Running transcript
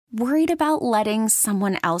Worried about letting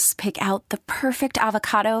someone else pick out the perfect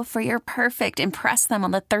avocado for your perfect impress them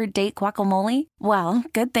on the third date guacamole? Well,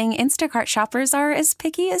 good thing Instacart shoppers are as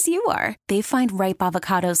picky as you are. They find ripe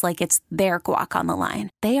avocados like it's their guac on the line.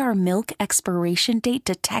 They are milk expiration date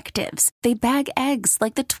detectives. They bag eggs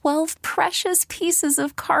like the 12 precious pieces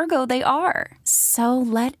of cargo they are. So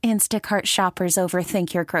let Instacart shoppers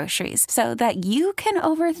overthink your groceries so that you can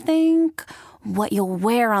overthink what you'll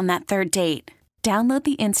wear on that third date. Download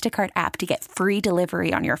the Instacart app to get free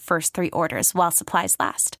delivery on your first 3 orders while supplies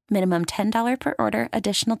last. Minimum $10 per order.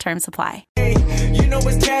 Additional terms apply. Hey, you know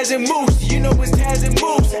it's Taz and Moose. You know it's Taz and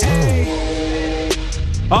Moose. Hey.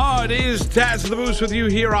 Oh, it is Taz and the Moose with you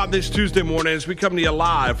here on this Tuesday morning as we come to you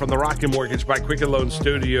live from the Rocket Mortgage by Quicken Loan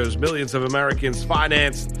Studios. Millions of Americans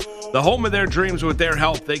financed the home of their dreams with their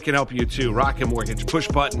help. They can help you too. Rocket Mortgage, push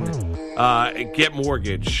button, get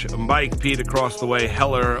mortgage. Mike, Pete across the way,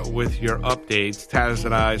 Heller with your updates. Taz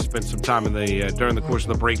and I spent some time during the course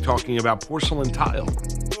of the break talking about porcelain tile.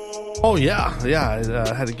 Oh, yeah.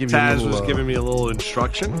 I had to give you Taz a little... was giving me a little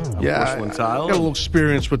instruction on porcelain tile. I got a little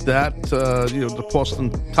experience with that. The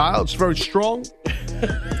porcelain tile, it's very strong.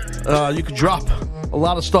 You could drop a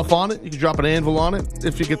lot of stuff on it. You can drop an anvil on it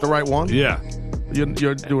if you get the right one. Yeah.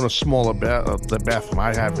 You're doing a smaller the bathroom.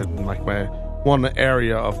 I have it in like one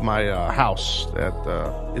area of my house that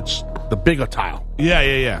it's the bigger tile.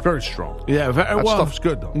 Yeah. Very strong. Yeah, that stuff's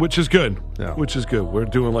good though. Which is good. Yeah. Which is good. We're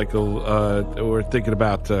doing we're thinking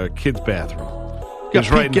about kids' bathroom. Got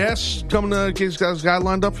Pete Gass coming to get his guy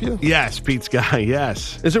lined up for you? Yes, Pete's guy,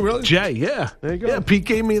 yes. Is it really? Jay, yeah. There you go. Yeah, Pete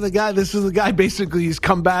gave me the guy. This is the guy, basically, he's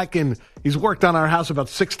come back and he's worked on our house about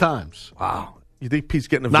 6 times. Wow. You think Pete's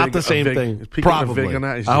getting a Not vig? the same vig? thing. Is Pete Probably. getting a vig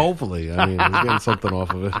on that? Hopefully. I mean, he's getting something off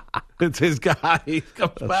of it. It's his guy. He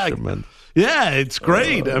comes back. Tremendous. Yeah, it's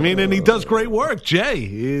great. I mean, and he does great work.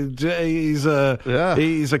 He's a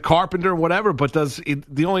carpenter, whatever, but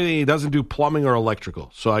the only thing he doesn't do plumbing or electrical.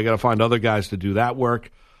 So I got to find other guys to do that work.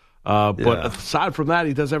 But aside from that,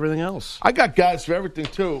 he does everything else. I got guys for everything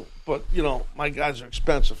too, but my guys are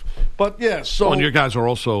expensive. But so and your guys are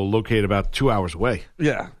also located about 2 hours away.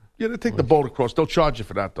 Yeah, they take the boat across. They'll charge you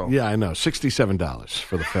for that though. Yeah, I know, $67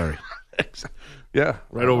 for the ferry. Yeah,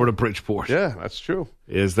 right over to Bridgeport. Yeah, that's true.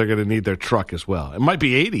 They're going to need their truck as well. It might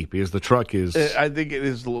be 80 because the truck is. I think it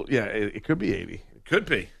is. Yeah, it could be 80. It could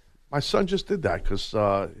be. My son just did that because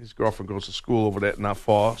his girlfriend goes to school over there, not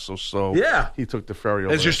far. So yeah, he took the ferry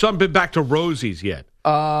over. Has your son been back to Rosie's yet?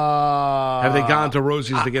 Have they gone to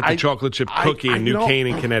Rosie's to get the chocolate chip cookie in New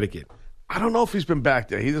Canaan, Connecticut? I don't know if he's been back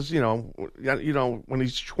there. He does, when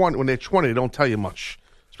he's 20, when they're 20, they don't tell you much,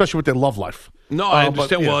 especially with their love life. No, I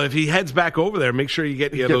understand. But, well, if he heads back over there, make sure you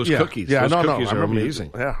get those cookies. Yeah, those cookies are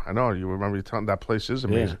amazing. I know. You remember you telling that place is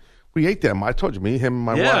amazing. Yeah. We ate there. I told you, me, him, and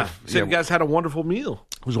my wife. So you guys had a wonderful meal.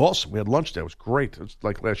 It was awesome. We had lunch there. It was great. It was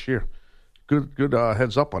like last year. Good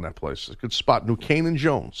heads up on that place. It's a good spot. New Canaan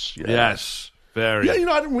Jones. Yeah. Yes, very. Yeah,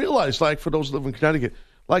 I didn't realize, for those who live in Connecticut,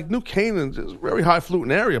 New Canaan is a very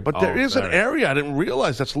highfalutin area, but there is an area I didn't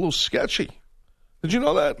realize that's a little sketchy. Did you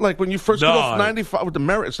know that? When you first get off 95 with the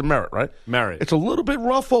Merritt, it's the Merritt, right? Merritt. It's a little bit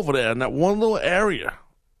rough over there in that one little area.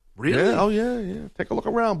 Really? Yeah. Oh, yeah. Take a look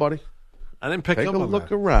around, buddy. I didn't pick up on that. Take a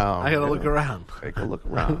look around. I got to look around. Take a look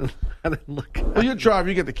around. I didn't look. Well, you drive,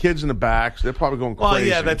 you get the kids in the back, so they're probably going crazy. Well,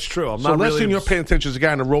 yeah, that's true. So last thing you're paying attention is a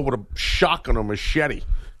guy on the road with a shotgun or machete.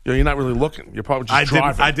 You're not really looking. You're probably just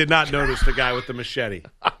driving. I did not notice the guy with the machete.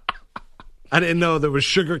 I didn't know there was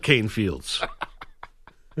sugarcane fields.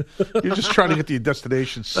 You're just trying to get to your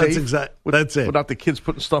destination safe. That's it. Without the kids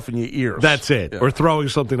putting stuff in your ears. That's it. Yeah. Or throwing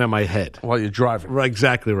something at my head. While you're driving. Right,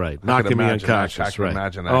 exactly right. Knocking me unconscious. I can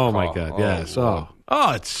imagine that. Oh, my God. Yes. Wow.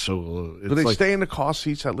 It's so... Do they stay in the car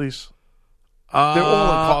seats at least? They're all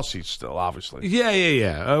in car seats still, obviously.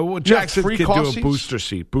 Yeah. Jackson could do a booster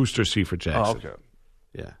seat for Jackson. Oh, okay.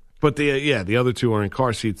 Yeah. But the other two are in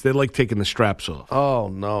car seats. They like taking the straps off. Oh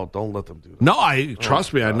no! Don't let them do that. No,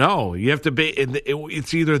 trust me. I know. You have to be.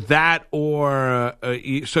 It's either that or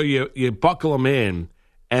so you buckle them in,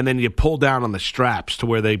 and then you pull down on the straps to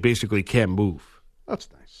where they basically can't move. That's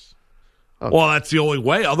nice. Okay. Well, that's the only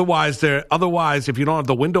way. Otherwise, if you don't have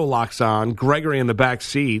the window locks on, Gregory in the back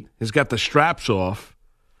seat has got the straps off.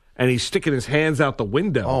 And he's sticking his hands out the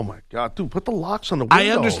window. Oh, my God. Dude, put the locks on the windows. I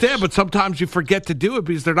understand, but sometimes you forget to do it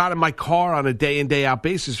because they're not in my car on a day-in, day-out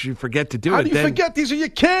basis. You forget to do it. How do you forget? These are your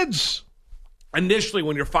kids. Initially,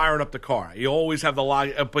 when you're firing up the car, you always have the lock.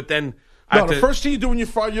 But then... the first thing you do when you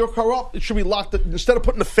fire your car up, it should be locked. Instead of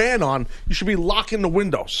putting the fan on, you should be locking the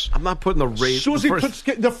windows. I'm not putting the rate... As soon as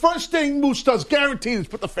the first thing Moose does, guaranteed, is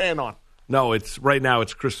put the fan on. No, right now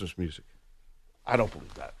it's Christmas music. I don't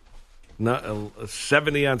believe that. No,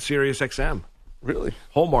 70 on Sirius XM. Really?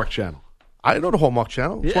 Hallmark Channel. I know the Hallmark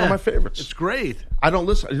Channel. It's one of my favorites. It's great. I don't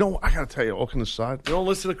listen. You know, I got to tell you, all kidding aside. You don't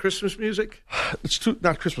listen to Christmas music? It's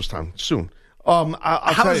not Christmas time. Soon. How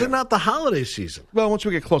How is it not the holiday season? Well, once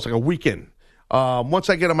we get close, like a weekend. Once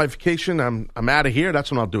I get on my vacation, I'm out of here. That's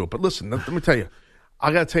when I'll do it. But listen, let me tell you.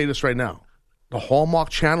 I got to tell you this right now. The Hallmark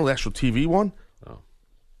Channel, the actual TV one,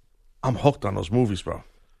 I'm hooked on those movies, bro.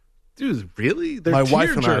 Dude, really? They're my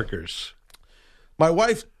wife and tearjerkers. My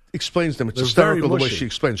wife explains them. It's They're hysterical very the way mushy. she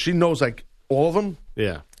explains. She knows, like, all of them.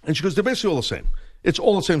 Yeah. And she goes, they're basically all the same. It's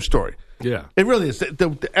all the same story. Yeah. It really is.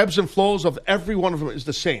 The ebbs and flows of every one of them is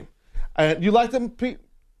the same. You like them, Pete?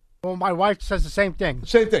 Well, my wife says the same thing.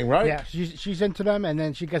 Same thing, right? Yeah, she's into them, and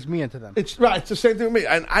then she gets me into them. It's right. It's the same thing with me,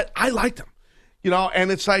 and I like them. You know,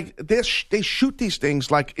 and it's like they shoot these things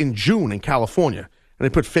like in June in California, and they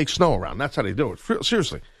put fake snow around. That's how they do it.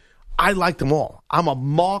 Seriously, I like them all. I'm a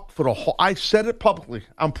mark for the whole. I said it publicly.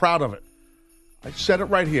 I'm proud of it. I said it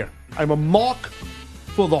right here. I'm a mark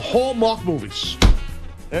for the Hallmark movies.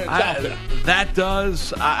 That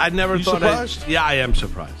does. I never You thought. surprised? Yeah, I am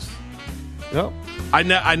surprised. No,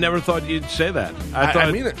 I never thought you'd say that.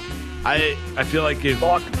 I mean it. I feel like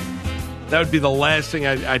that would be the last thing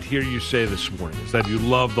I'd hear you say this morning, is that you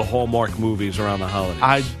love the Hallmark movies around the holidays.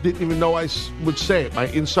 I didn't even know I would say it. My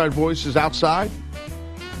inside voice is outside.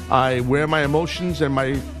 I wear my emotions and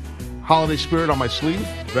my holiday spirit on my sleeve,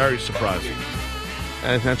 Very surprising.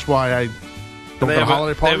 and that's why I don't go to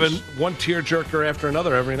holiday They parties. have one tearjerker after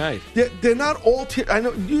another every night. They're not all. I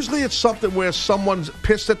know. Usually, it's something where someone's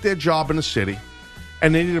pissed at their job in the city,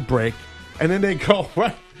 and they need a break, and then they go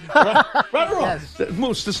right, or wrong. Yes.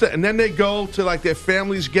 Moose, and then they go to like their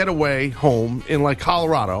family's getaway home in like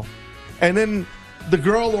Colorado, and then the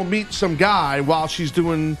girl will meet some guy while she's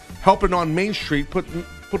helping on Main Street put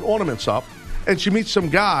ornaments up, and she meets some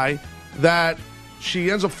guy that she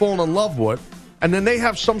ends up falling in love with. And then they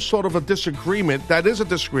have some sort of a disagreement. That is a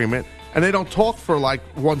disagreement. And they don't talk for like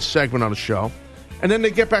one segment on the show. And then they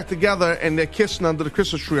get back together and they're kissing under the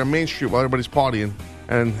Christmas tree on Main Street while everybody's partying.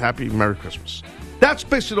 And happy Merry Christmas. That's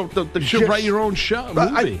basically the You should write your own show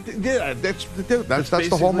movie. That's the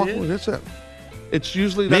basically Hallmark it. movie. That's it. It's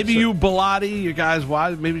usually Maybe you, Bilotti, you guys,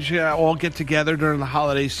 maybe you should all get together during the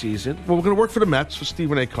holiday season. Well, we're going to work for the Mets for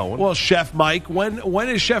Stephen A. Cohen. Well, Chef Mike, when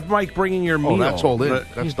is Chef Mike bringing your meal? that's all in.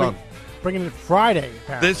 That's He's done. bringing it Friday,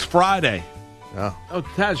 apparently. This Friday. Yeah. Oh,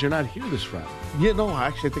 Taz, you're not here this Friday. Yeah, no,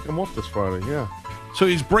 actually, I think I'm off this Friday. Yeah. So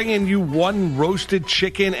he's bringing you one roasted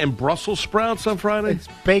chicken and Brussels sprouts on Friday? It's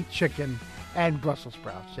baked chicken and Brussels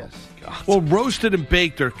sprouts, yes. Well, roasted and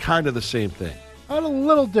baked are kind of the same thing. A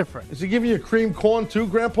little different. Is he giving you cream corn too,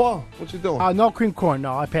 Grandpa? What's he doing? No cream corn.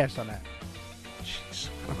 No, I passed on that. Jeez,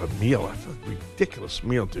 what a meal. That's a ridiculous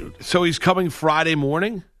meal, dude. So he's coming Friday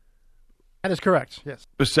morning? That is correct, yes.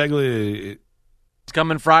 Biseglia, It's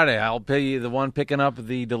coming Friday. I'll pay you the one picking up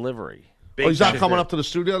the delivery. He's not coming up to the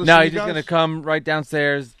studio to No, see he's you just guys? going to come right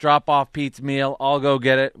downstairs, drop off Pete's meal. I'll go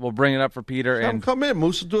get it. We'll bring it up for Peter. Have him And come in.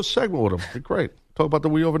 Moose will do a segment with him. Be great. Talk about the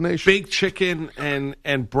We Over Nation. baked chicken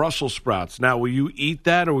and Brussels sprouts. Now, will you eat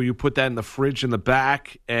that, or will you put that in the fridge in the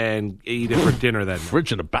back and eat it for dinner that night?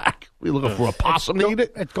 Fridge in the back. We looking for a possum to eat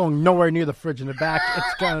it? It's going nowhere near the fridge in the back.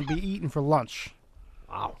 It's going to be eaten for lunch.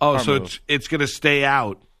 Oh, so it's going to stay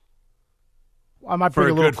out I might for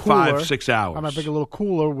bring a little good cooler. 5-6 hours. I might bring a little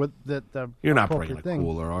cooler with the You're not appropriate bringing a thing.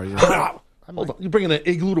 cooler, are you? Hold on. You bringing an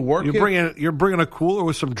igloo to work here? You're bringing a cooler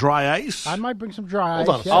with some dry ice? I might bring some dry Hold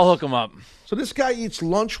ice. on. yes. I'll hook him up. So this guy eats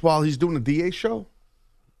lunch while he's doing the DA show?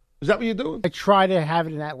 Is that what you're doing? I try to have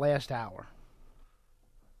it in that last hour.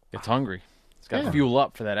 It's hungry. It's got to Yeah. fuel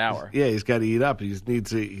up for that hour. Yeah, he's got to eat up. He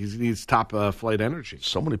needs top flight energy.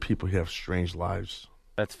 So many people here have strange lives.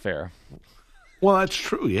 That's fair. Well, that's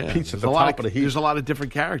true. Yeah, Pete's at There's the top of the heap. There's a lot of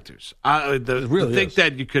different characters. really think is.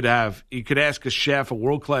 that you could ask a chef, a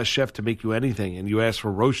world class chef, to make you anything, and you ask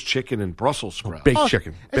for roast chicken and Brussels sprouts. Baked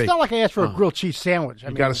chicken. It's Baked. not like I asked for a grilled cheese sandwich. I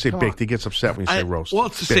You mean, got to say come baked. on. He gets upset when you say roast. Well,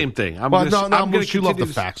 it's the Baked. same thing. I'm Well, gonna, no, I'm gonna Moose, you love the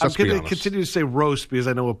continue to- facts. I'm Let's be going to honest. continue to say roast because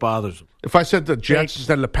I know it bothers him. If I said the Jets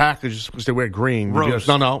instead of the Packers because they wear green, you'd be Roast.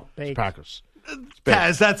 like, no, it's Baked. Packers.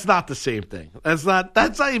 Taz, that's not the same thing. That's not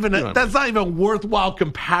even a worthwhile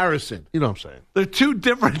comparison. You know what I'm saying? They're two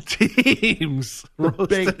different teams.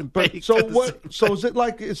 Roasted and baked So are the what? same. So is it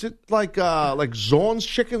like Zorn's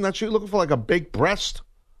chicken? That's what you're looking for, like a baked breast?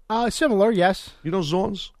 Similar, yes. You know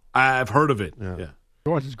Zorn's? I've heard of it. Yeah.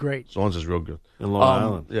 Yours is great. Zorn's is real good. In Long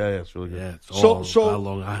Island. Yeah, it's really good. Yeah, it's all about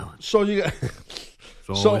Long Island. So you got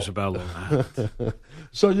It's always about Long Island.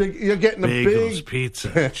 So you're getting a Bagels, big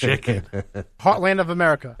pizza, chicken. Heartland of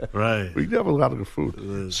America. Right. We have a lot of good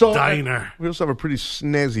food. So diner. We also have a pretty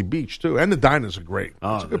snazzy beach too, and the diners are great.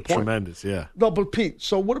 Oh, That's a good they're point. tremendous. Yeah. No, but Pete.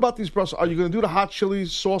 So what about these Brussels? Are you going to do the hot chili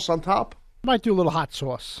sauce on top, Might do a little hot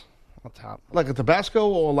sauce on top. like a Tabasco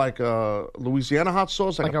or like a Louisiana hot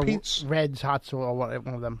sauce, like a Pete's? Red's hot sauce or one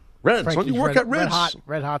of them. Reds. Frankie's Don't you work at Reds?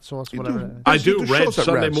 Red hot sauce, whatever. I do do red shows at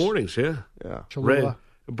Sunday Reds. mornings. Yeah. Yeah, Cholula. Red.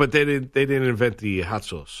 But they didn't invent the hot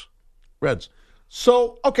sauce. Reds.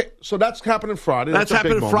 So okay, so that's happening Friday. That's a big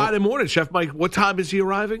happening moment. Friday morning, Chef Mike. What time is he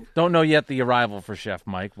arriving? Don't know yet the arrival for Chef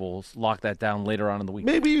Mike. We'll lock that down later on in the week.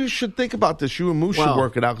 Maybe you should think about this. You and Moose should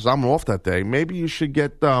work it out because I'm off that day. Maybe you should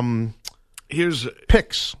get Here's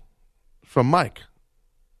picks from Mike.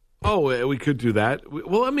 Oh, we could do that.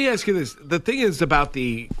 Well, let me ask you this. The thing is about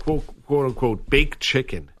the quote-unquote baked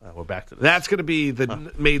chicken. We're back to this. That's going to be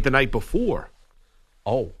made the night before.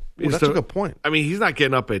 Oh, that's a good point. I mean, he's not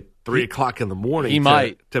getting up at 3 o'clock in the morning He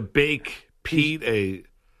might. to bake Pete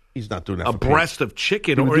He's not doing that a for breast Pete. of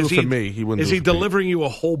chicken. He would Or do is it he, for me. He wouldn't is do it he for Pete. delivering you a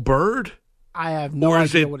whole bird? I have no Or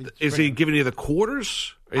is idea what he's is he bringing. giving you the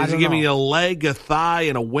quarters? Or I is he don't giving know. you a leg, a thigh,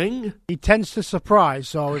 and a wing? He tends to surprise,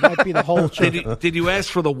 so it might be the whole chicken. Did you ask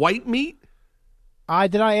for the white meat?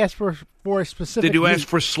 Did I ask for a specific Did you ask meat?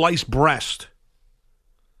 for sliced breast?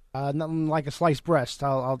 Nothing like a sliced breast.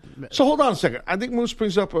 I'll So hold on a second. I think Moose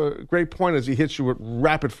brings up a great point as he hits you with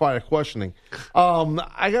rapid fire questioning.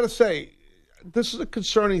 I got to say, this is a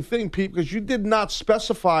concerning thing, Pete, because you did not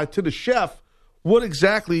specify to the chef what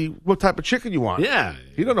type of chicken you want. Yeah.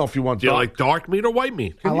 You don't know if you want Do you dark. like dark meat or white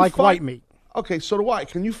meat? I you like find- white meat. Okay, so do I.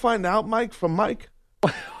 Can you find out, Mike, from Mike?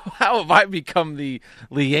 How have I become the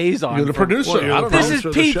liaison? You're the for- producer. Well, you're I don't the This know. is Producer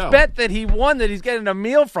of the Pete's show. bet that he won, that he's getting a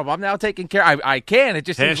meal from. I'm now taking care. I can. It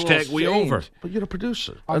just seems a Hashtag little we strange. over. But you're the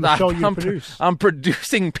producer. On the show you I'm, produce. I'm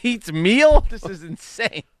producing Pete's meal. This is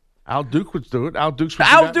insane. Al Duke would do it. Al Dukes would do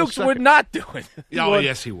Al that in a Dukes would second. not do it. Oh,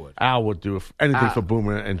 yes, he would. Al would do anything for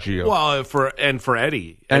Boomer and Gio. Well, for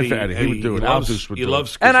Eddie. And for Eddie. He would do it. Al Dukes would he do it.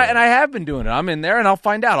 loves And I have been doing it. I'm in there, and I'll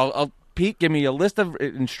find out. I'll Pete, give me a list of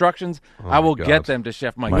instructions. I will God. get them to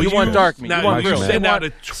Chef Mike. Mike, You want you- dark meat? now, You want will you grilled? send You out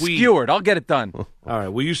want a tweet? Skewered. I'll get it done. All right.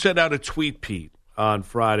 Will you send out a tweet, Pete, on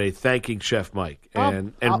Friday thanking Chef Mike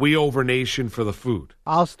and I'll- We Over Nation for the food?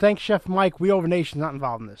 I'll thank Chef Mike. We Over Nation's not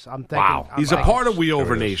involved in this. I'm thanking. Wow. He's a part of We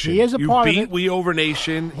Over Nation. He is a you part of beat it. We Over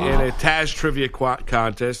Nation in a Taz trivia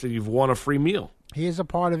contest, and you've won a free meal. He is a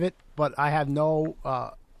part of it, but I have no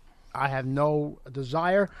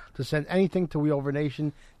desire to send anything to We Over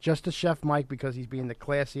Nation, just to Chef Mike, because he's being the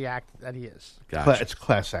classy act that he is. It's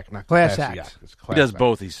class act, not Class classy act. It's He class does act.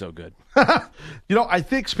 both. He's so good. You know, I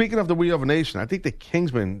think, speaking of the We Over Nation, I think the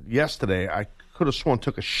Kingsman yesterday, I could have sworn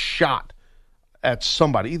took a shot at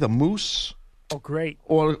somebody, either Moose Oh, great.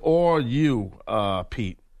 or you,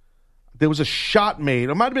 Pete. There was a shot made.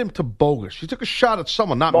 It might have been to Bogus. He took a shot at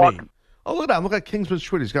someone, not me. Oh, look at that. Look at Kingsman's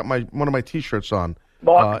Twitter. He's got one of my T-shirts on.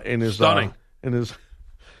 In his, Stunning.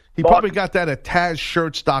 He probably got that at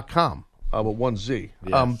TazShirts.com with one Z.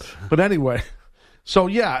 Yes. But anyway, so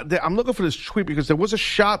yeah, I'm looking for this tweet because there was a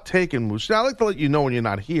shot taken, Moose. Now, I like to let you know when you're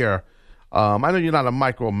not here. I know you're not a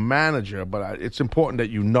micromanager, but it's important that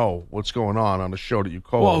you know what's going on the show that you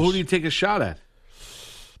co-host. Well, who do you take a shot at?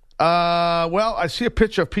 Well, I see a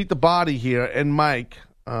picture of Pete the Body here and Mike.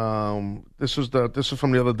 This is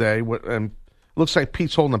from the other day, and it looks like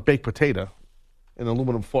Pete's holding a baked potato in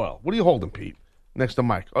aluminum foil. What are you holding, Pete? Next to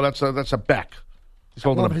Mike. Oh, that's a Beck. He's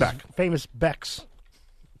holding One a of his Beck. famous Becks.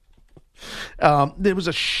 There was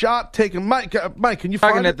a shot taken. Mike, can you Talking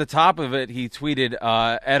find at it? the top of it, he tweeted,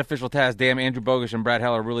 "At official Taz, damn, Andrew Bogusch and Brad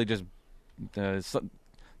Heller really just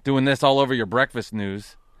doing this all over your breakfast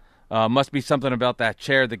news. Must be something about that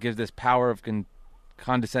chair that gives this power of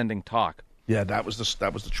condescending talk." Yeah, that was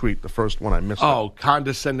the tweet, the first one I missed. Oh,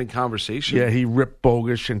 condescending conversation? Yeah, he ripped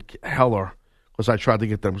Bogusch and Heller because I tried to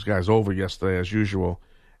get those guys over yesterday as usual.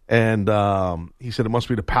 And he said it must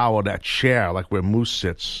be the power of that chair, like where Moose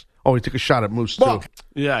sits. Oh, he took a shot at Moose, too.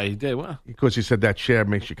 Yeah, he did. Well, Because he said that chair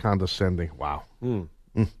makes you condescending. Wow.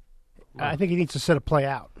 I think he needs to set a play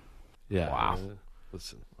out. yeah. Wow.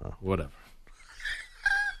 Listen, whatever.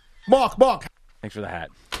 Mark. Thanks for the hat.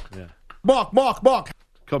 Mark.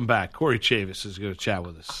 Come back. Corey Chavous is going to chat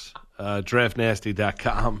with us.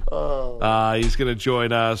 DraftNasty.com. He's going to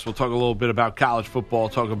join us. We'll talk a little bit about college football.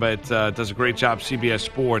 Talk about does a great job CBS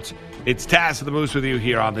Sports. It's Taz and the Moose with you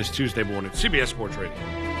here on this Tuesday morning. CBS Sports Radio.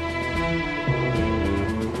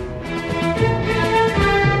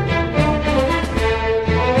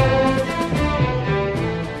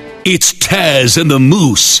 It's Taz and the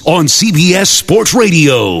Moose on CBS Sports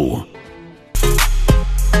Radio.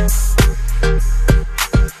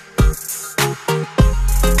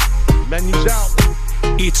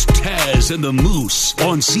 Taz and the Moose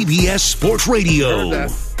on CBS Sports Radio. You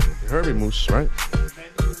heard me, Moose, right?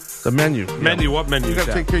 The menu. What menu? You got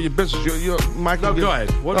to take care of your business. You're Mike. No, go ahead.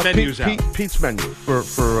 What menu's out? Pete's menu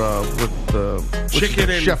with chicken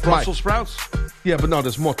and Chef Brussels Mike. sprouts? Yeah, but no,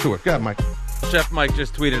 there's more to it. Go ahead, Mike. Chef Mike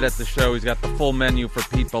just tweeted at the show. He's got the full menu for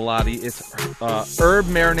Pete Bellotti. It's herb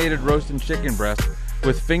marinated roasted chicken breast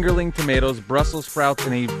with fingerling tomatoes, Brussels sprouts,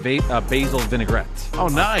 and a basil vinaigrette. Oh,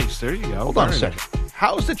 nice. There you go. Hold on a second.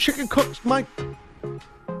 How's the chicken cooked, Mike?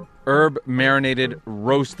 Herb marinated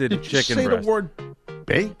roasted Did chicken you say breast. the word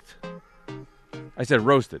baked? I said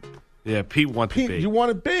roasted. Yeah, Pete wants it baked. You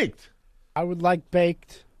want it baked? I would like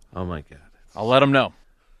baked. Oh, my God. I'll let him know.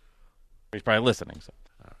 He's probably listening. So.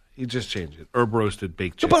 He just changed it. Herb roasted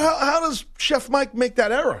baked chicken. But how does Chef Mike make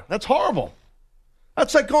that error? That's horrible.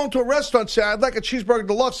 That's like going to a restaurant and saying, I'd like a cheeseburger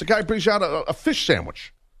deluxe. The guy brings you out a fish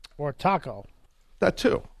sandwich. Or a taco. That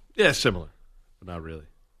too. Yeah, similar, but not really.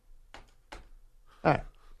 All right.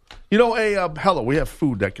 You know, hello, we have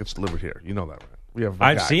food that gets delivered here. You know that, right? We have.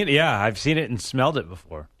 I've seen it. Yeah, I've seen it and smelled it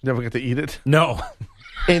before. Never get to eat it. No.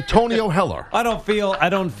 Antonio Heller. I don't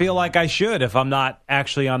feel like I should if I'm not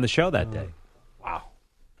actually on the show that day. Wow.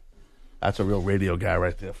 That's a real radio guy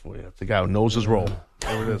right there for you. That's the guy who knows his role.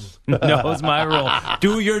 There it is. Knows my role.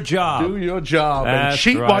 Do your job. Do your job and That's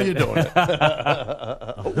cheat right. while you're doing it. Yeah,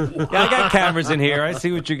 I got cameras in here. I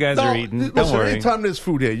see what you guys are eating. Don't Listen, worry. anytime there's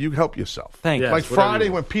food here, you help yourself. Thank you. Like Yes, whatever Friday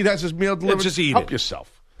you when want. Pete has his meal delivered, just eat help it.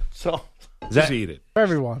 yourself. So Just eat it. For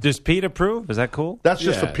everyone. Does Pete approve? Is that cool? that's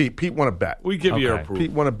just Yeah. for Pete. Pete won a bet. We give you your Okay. approval.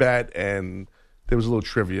 Pete won a bet, and there was a little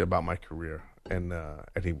trivia about my career, and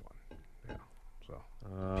he won. Yeah. So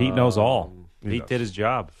Pete knows all. he Pete does. did his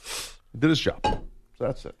job. he did his job. So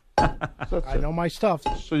that's it. I know my stuff.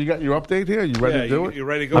 So you go update here? You ready to do it? You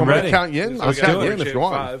ready to go? I'm gonna ready. count you in. So I'll we got count you in if check. you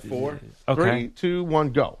want. 5, 4. Okay. 3, 2, 1,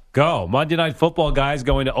 go. Go. Monday Night Football, guys,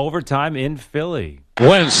 going to overtime in Philly.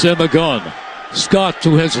 Wentz in the gun. Scott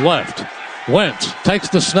to his left. Wentz takes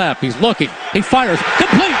the snap. He's looking. He fires.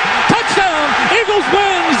 Complete. Touchdown. Eagles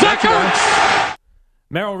win. Zach Ertz.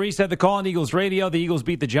 Merrill Reese had the call on Eagles radio. The Eagles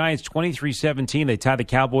beat the Giants 23-17. They tied the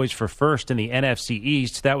Cowboys for first in the NFC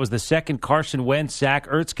East. That was the second Carson Wentz, Zach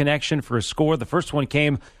Ertz connection for a score. The first one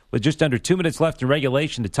came with just under 2 minutes left in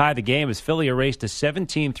regulation to tie the game as Philly erased a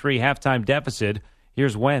 17-3 halftime deficit.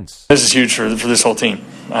 Here's Wentz. This is huge for this whole team.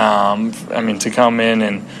 To come in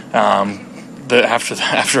and after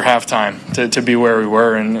halftime to be where we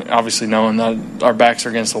were, and obviously knowing that our backs are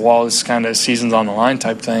against the wall, this kind of season's on the line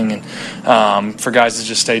type thing, and for guys to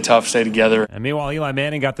just stay tough, stay together. And meanwhile, Eli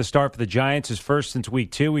Manning got the start for the Giants, his first since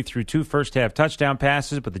week 2. He threw 2 first-half touchdown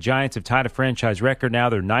passes, but the Giants have tied a franchise record now.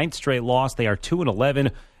 Their 9th straight loss. They are 2-11,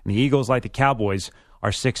 and the Eagles, like the Cowboys,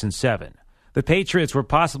 are 6-7. The Patriots were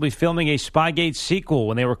possibly filming a Spygate sequel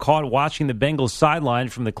when they were caught watching the Bengals sideline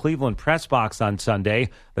from the Cleveland press box on Sunday.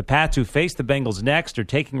 The Pats, who face the Bengals next, are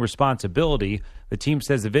taking responsibility. The team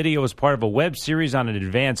says the video is part of a web series on an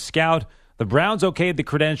advanced scout. The Browns okayed the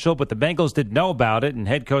credential, but the Bengals didn't know about it, and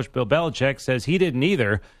head coach Bill Belichick says he didn't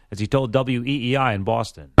either, as he told WEEI in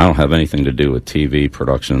Boston. I don't have anything to do with TV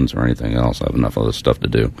productions or anything else. I have enough other stuff to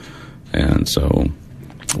do. And so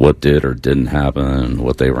what did or didn't happen,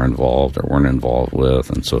 what they were involved or weren't involved with,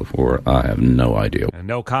 and so forth, I have no idea. And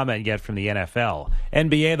no comment yet from the NFL.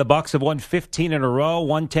 NBA, the Bucks have won 15 in a row,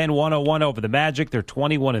 110-101 over the Magic. They're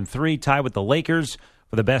 21-3, tied with the Lakers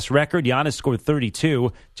for the best record. Giannis scored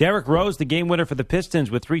 32. Derrick Rose, the game winner for the Pistons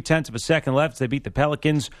with 0.3 of a second left. They beat the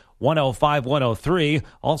Pelicans 105-103.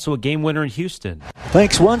 Also a game winner in Houston.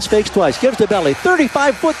 Fakes once, fakes twice, gives to Belly.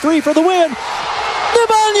 35-foot three for the win.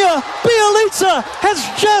 Nemanja Bjelica has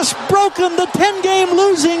just broken the 10-game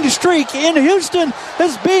losing streak in Houston,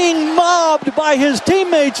 is being mobbed by his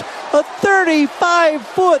teammates. A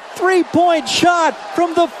 35-foot three-point shot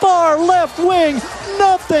from the far left wing.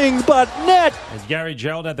 Nothing but net. As Gary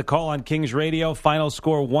Gerald had the call on Kings Radio, final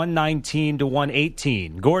score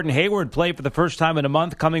 119-118. Gordon Hayward played for the first time in a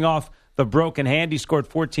month, coming off the broken hand. He scored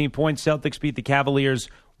 14 points. Celtics beat the Cavaliers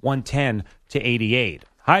 110-88.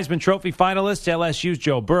 Heisman Trophy finalists, LSU's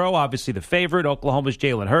Joe Burrow, obviously the favorite, Oklahoma's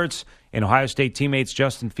Jalen Hurts, and Ohio State teammates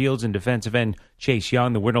Justin Fields and defensive end Chase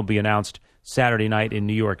Young. The winner will be announced Saturday night in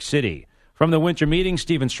New York City. From the winter meeting,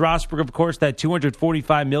 Steven Strasburg, of course, that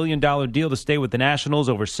 $245 million deal to stay with the Nationals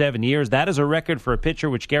over 7 years. That is a record for a pitcher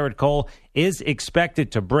which Garrett Cole is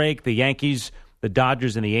expected to break. The Yankees, the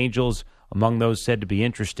Dodgers, and the Angels among those said to be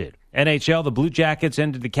interested. NHL, the Blue Jackets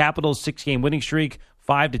ended the Capitals' 6-game winning streak,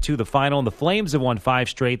 5-2 the final, and the Flames have won 5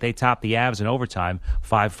 straight. They topped the Avs in overtime,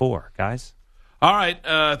 5-4. Guys? All right.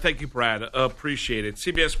 Thank you, Brad. Appreciate it.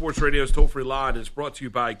 CBS Sports Radio's toll-free line is brought to you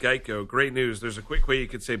by Geico. Great news. There's a quick way you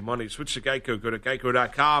can save money. Switch to Geico. Go to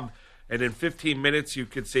geico.com And in 15 minutes, you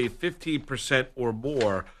could save 15% or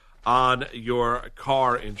more on your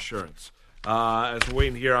car insurance. As we're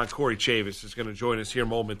waiting here on Corey Chavous is going to join us here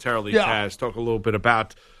momentarily. Yeah. Taz, talk a little bit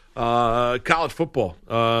about college football.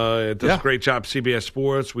 It does a great job, CBS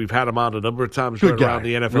Sports. We've had him on a number of times around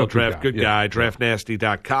the NFL draft. Good guy.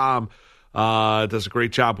 DraftNasty.com. Does a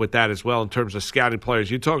great job with that as well in terms of scouting players.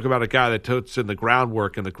 You talk about a guy that puts in the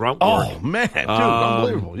groundwork and the grunt work. Oh, man, dude,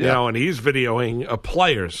 unbelievable. Yeah. You know, and he's videoing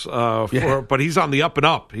players, but he's on the up and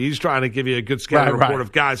up. He's trying to give you a good scouting report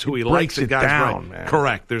of guys who he likes and guys down, man.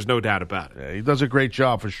 Correct. There's no doubt about it. Yeah, he does a great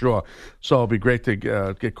job for sure. So it'll be great to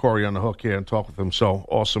get Corey on the hook here and talk with him. So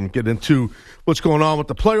awesome. Get into what's going on with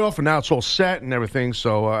the playoff, and now it's all set and everything.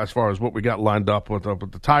 So as far as what we got lined up with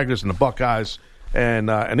the Tigers and the Buckeyes, and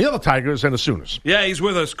the other Tigers and the Sooners. Yeah, he's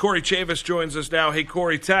with us. Corey Chavous joins us now. Hey,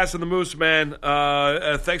 Corey, Taz and the Moose, man.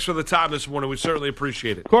 Thanks for the time this morning. We certainly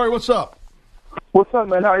appreciate it. Corey, what's up? What's up,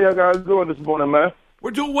 man? How y'all guys doing this morning, man?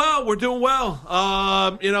 We're doing well. We're doing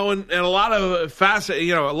well. You know, and a lot of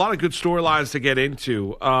a lot of good storylines to get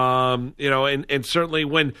into. You know, and certainly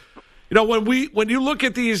when you look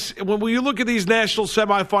at these national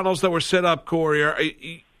semifinals that were set up, Corey,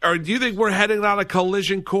 or do you think we're heading on a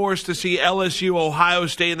collision course to see LSU, Ohio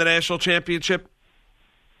State in the national championship?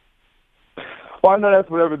 Well, I know that's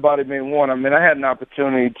what everybody may want. I mean, I had an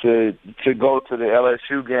opportunity to go to the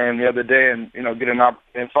LSU game the other day and get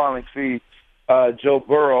and finally see Joe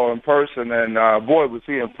Burrow in person, and boy, was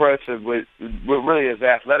he impressive with really his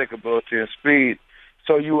athletic ability and speed.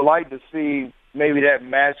 So you would like to see maybe that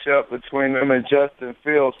matchup between him and Justin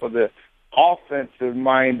Fields for the offensive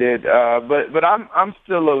minded, but I'm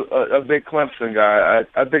still a big Clemson guy.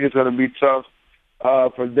 I think it's going to be tough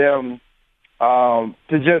for them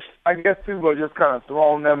to just. I guess people are just kind of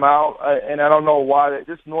throwing them out, and I don't know why.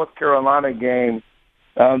 This North Carolina game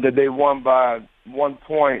that they won by 1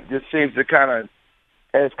 point just seems to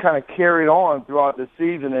has carried on throughout the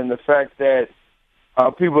season, and the fact that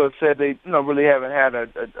people have said they really haven't had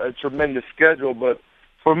a tremendous schedule, but.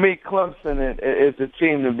 For me, Clemson is the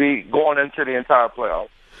team to be going into the entire playoffs.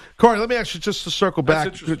 Corey, let me ask you just to circle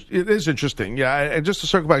back. It is interesting, yeah. And just to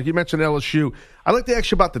circle back, you mentioned LSU. I'd like to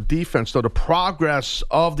ask you about the defense, though, the progress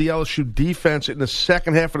of the LSU defense in the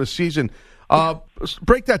second half of the season.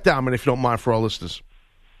 Break that down, man, if you don't mind, for our listeners.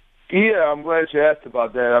 Yeah, I'm glad you asked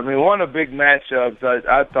about that. I mean, one of the big matchups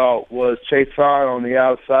I thought was Chase on the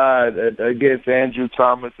outside against Andrew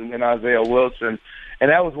Thomas and then Isaiah Wilson. And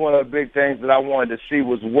that was one of the big things that I wanted to see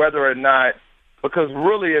was whether or not, because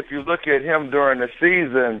really if you look at him during the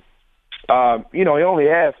season, he only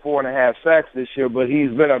had 4.5 sacks this year, but he's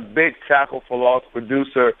been a big tackle for loss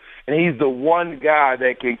producer, and he's the one guy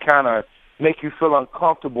that can kind of make you feel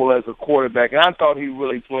uncomfortable as a quarterback. And I thought he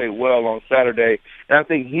really played well on Saturday, and I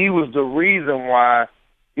think he was the reason why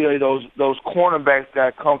those cornerbacks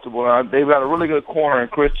got comfortable. Now, they've got a really good corner in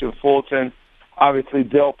Christian Fulton. Obviously,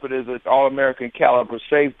 Delpit is an All-American caliber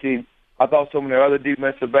safety. I thought some of their other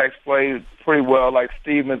defensive backs played pretty well, like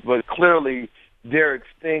Stevens, but clearly Derek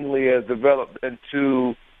Stingley has developed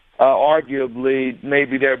into arguably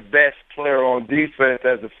maybe their best player on defense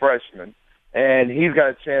as a freshman. And he's got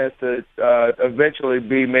a chance to eventually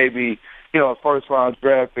be maybe, a first-round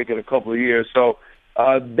draft pick in a couple of years. So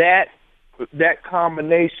that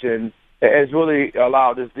combination has really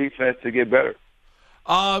allowed this defense to get better.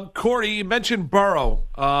 Corey, you mentioned Burrow.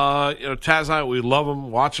 Taz and I, we love him,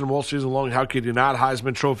 watching him all season long. How could you not?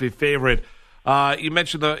 Heisman Trophy favorite. You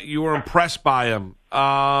mentioned that you were impressed by him.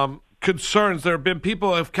 Concerns. There have been people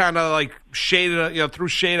who have kind of like shaded, threw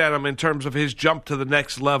shade at him in terms of his jump to the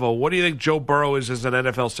next level. What do you think Joe Burrow is as an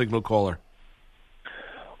NFL signal caller?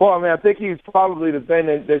 Well, I mean, I think he's probably the thing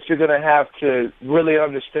that you're going to have to really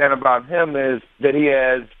understand about him is that he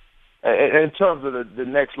has, in terms of the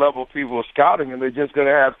next level people are scouting him, they're just going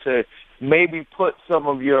to have to maybe put some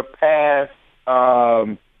of your past,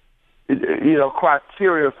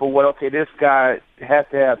 criteria for what, okay, this guy has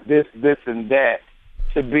to have this, and that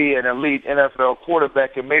to be an elite NFL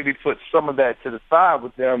quarterback, and maybe put some of that to the side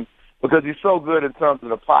with them because he's so good in terms of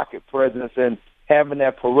the pocket presence and having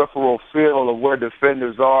that peripheral feel of where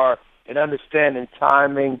defenders are and understanding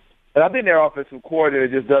timing. And I think their offensive coordinator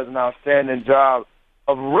just does an outstanding job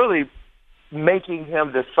of really making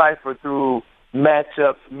him decipher through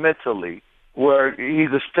matchups mentally, where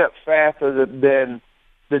he's a step faster than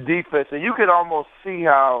the defense. And you can almost see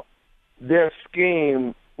how their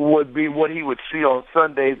scheme would be what he would see on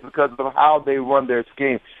Sundays because of how they run their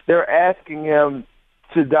scheme. They're asking him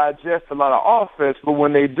to digest a lot of offense, but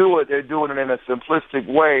when they do it, they're doing it in a simplistic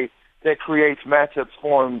way that creates matchups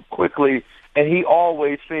for him quickly, and he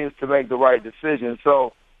always seems to make the right decision.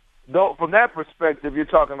 So though, from that perspective, you're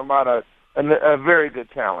talking about a very good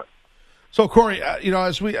talent. So, Corey,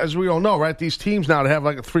 as we all know, right, these teams now, they have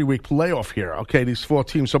like a 3-week playoff here, okay, these 4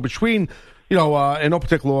 teams. So between, in no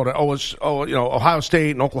particular order, Ohio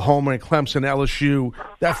State and Oklahoma and Clemson, LSU,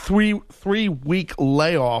 that three-week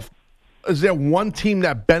layoff, is there one team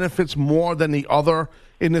that benefits more than the other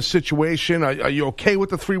in this situation? Are you okay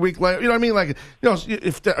with the 3-week layoff? You know what I mean? Like,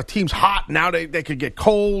 if a team's hot, now they could get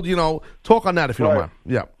cold, Talk on that if you don't mind.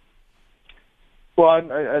 Yeah. Well,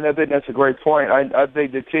 and I think that's a great point. I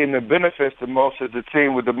think the team that benefits the most is the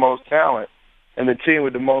team with the most talent, and the team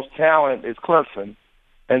with the most talent is Clemson.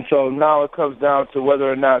 And so now it comes down to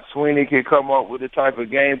whether or not Sweeney can come up with the type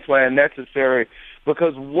of game plan necessary,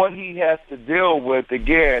 because what he has to deal with,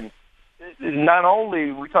 again, not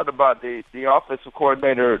only we talked about the offensive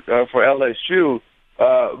coordinator for LSU,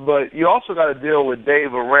 but you also got to deal with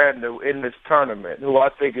Dave Aranda in this tournament, who I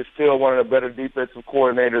think is still one of the better defensive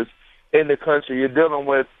coordinators in the country. You're dealing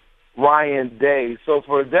with Ryan Day. So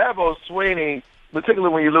for Dabo Sweeney,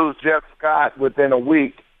 particularly when you lose Jeff Scott within a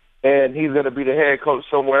week and he's going to be the head coach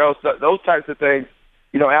somewhere else, those types of things,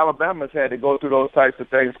 Alabama's had to go through those types of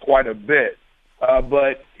things quite a bit.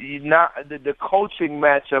 But the coaching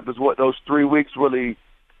matchup is what those 3 weeks really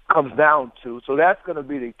comes down to. So that's going to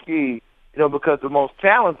be the key, because the most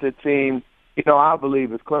talented team, I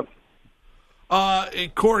believe, is Clemson.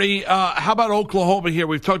 Corey, how about Oklahoma here?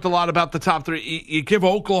 We've talked a lot about the top 3. You give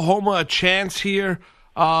Oklahoma a chance here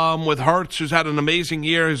with Hurts, who's had an amazing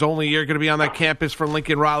year. His only year going to be on that campus for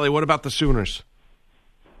Lincoln Riley. What about the Sooners?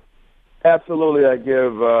 Absolutely, I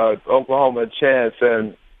give Oklahoma a chance.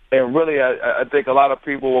 And really, I think a lot of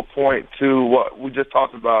people will point to what we just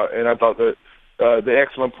talked about. And I thought that the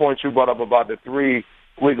excellent point you brought up about the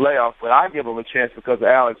 3-week layoff. But I give them a chance because of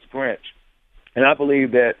Alex Grinch. And I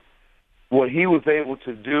believe that what he was able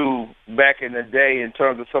to do back in the day in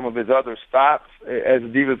terms of some of his other stops as a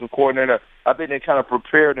defensive coordinator, I think they kind of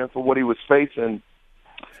prepared him for what he was facing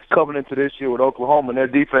coming into this year with Oklahoma, and their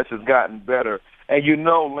defense has gotten better. And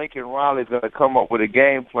Lincoln Riley's going to come up with a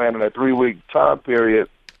game plan in a 3-week time period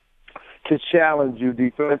to challenge you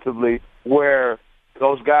defensively, where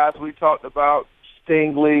those guys we talked about,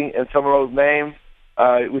 Stingley and some of those names,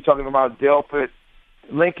 we're talking about Delpit,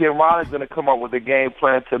 Lincoln Riley's going to come up with a game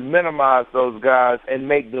plan to minimize those guys and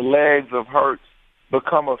make the legs of Hurts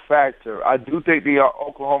become a factor. I do think the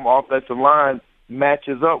Oklahoma offensive line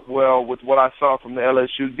matches up well with what I saw from the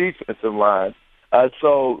LSU defensive line.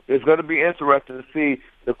 So it's going to be interesting to see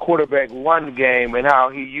the quarterback run game and how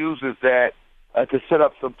he uses that to set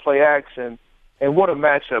up some play action. And what a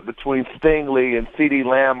matchup between Stingley and CeeDee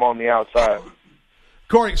Lamb on the outside.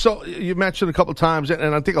 Corey, so you mentioned a couple of times,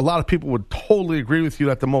 and I think a lot of people would totally agree with you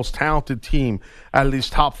that the most talented team out of these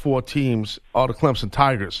top 4 teams are the Clemson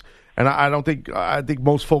Tigers. And I think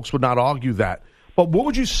most folks would not argue that. But what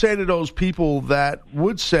would you say to those people that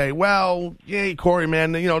would say, well, yeah, Corey,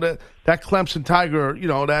 man, that Clemson Tiger,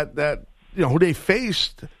 who they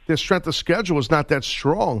faced, their strength of schedule is not that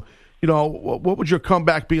strong. What would your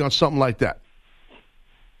comeback be on something like that?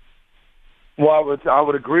 Well, I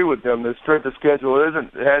would agree with them. The strength of schedule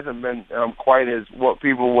hasn't been quite as what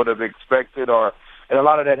people would have expected, and a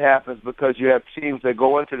lot of that happens because you have teams that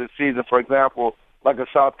go into the season, for example, like a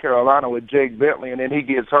South Carolina with Jake Bentley, and then he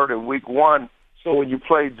gets hurt in week 1. So when you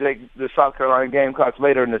play the South Carolina Gamecocks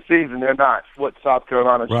later in the season, they're not what South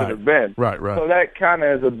Carolina should have been. Right. So that kind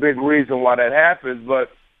of is a big reason why that happens.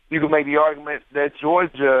 But you can make the argument that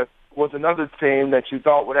Georgia was another team that you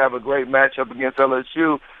thought would have a great matchup against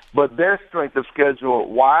LSU, but their strength of schedule,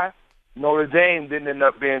 why? Notre Dame didn't end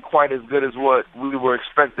up being quite as good as what we were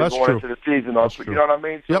expecting going into the season. You know what I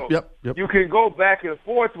mean? So yep. You can go back and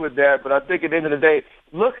forth with that, but I think at the end of the day,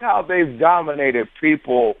 look how they've dominated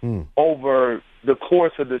people over the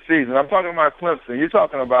course of the season. I'm talking about Clemson. You're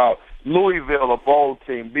talking about Louisville, a bowl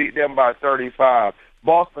team, beat them by 35.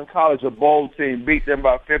 Boston College, a bowl team, beat them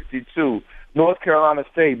by 52. North Carolina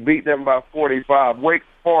State beat them by 45. Wake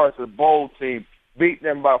Forest, a bowl team, beat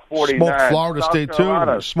them by 49. Smoked Florida South State,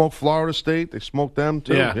 Carolina. too. Smoked Florida State. They smoked them,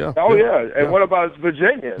 too. Yeah. Oh, yeah. And what about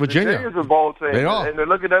Virginia? Virginia's a bowl team. They are. And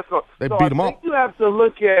look at that. So they beat them up. I think you have to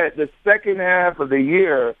look at the second half of the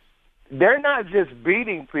year. They're not just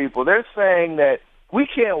beating people. They're saying that we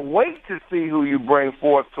can't wait to see who you bring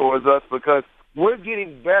forth towards us because we're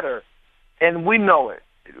getting better, and we know it.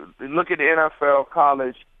 Look at the NFL,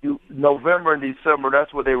 college, November and December,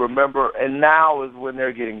 that's what they remember, and now is when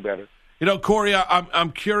they're getting better. Corey,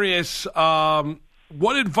 I'm curious,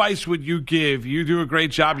 what advice would you give? You do a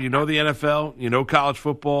great job. You know the NFL. You know college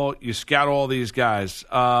football. You scout all these guys.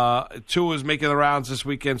 Tua's making the rounds this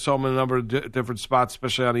weekend, saw him in a number of different spots,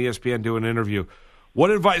 especially on ESPN, doing an interview. What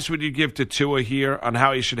advice would you give to Tua here on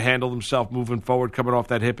how he should handle himself moving forward, coming off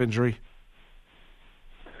that hip injury?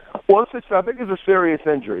 Well, I think it's a serious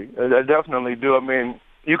injury. I definitely do. I mean,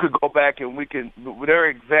 you could go back and there are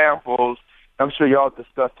examples, I'm sure y'all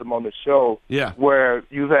discussed them on the show, where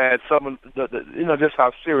you've had some, just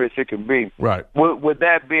how serious it can be. Right. With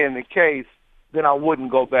that being the case, then I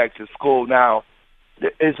wouldn't go back to school. Now,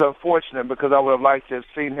 it's unfortunate because I would have liked to have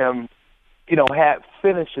seen him,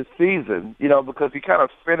 finish his season, because he kind of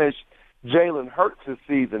finished Jalen Hurts'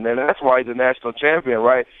 season, and that's why he's a national champion,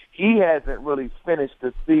 right? He hasn't really finished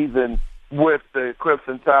the season with the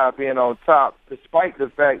Crimson Tide being on top, despite the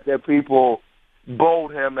fact that people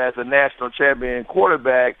bowled him as a national champion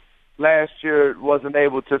quarterback. Last year wasn't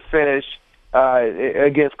able to finish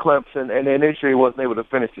against Clemson, and initially wasn't able to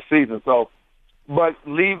finish the season. So, but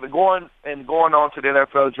going on to the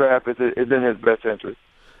NFL draft is in his best interest.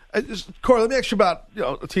 Corey, let me ask you about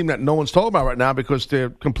a team that no one's talking about right now because they're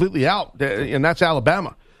completely out, and that's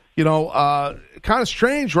Alabama. Kind of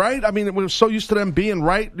strange, right? I mean, we're so used to them being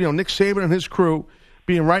right. Nick Saban and his crew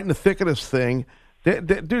being right in the thick of this thing.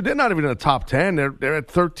 Dude, they're not even in the top 10. They're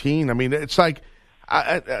at 13. I mean, it's like,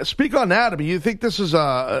 speak on that. I mean, you think this is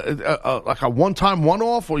like a one-time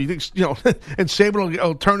one-off, or you think and Saban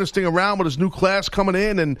will turn this thing around with his new class coming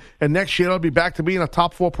in, and next year they'll be back to being a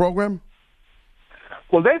top 4 program?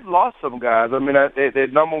 Well, they've lost some guys. I mean, their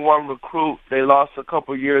number one recruit, they lost a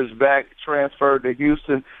couple years back, transferred to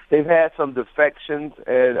Houston. They've had some defections,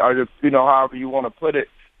 or however you want to put it.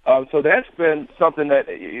 So that's been something that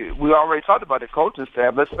we already talked about, the coaching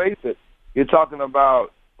staff. Let's face it. You're talking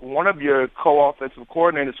about one of your co-offensive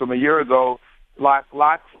coordinators from a year ago,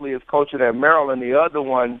 Loxley, is coaching at Maryland. The other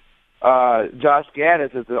one, Josh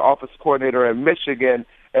Gaddis, is the offensive coordinator at Michigan.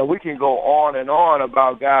 And we can go on and on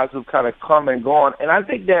about guys who've kind of come and gone. And I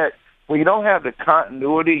think that when you don't have the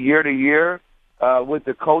continuity year to year with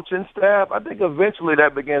the coaching staff, I think eventually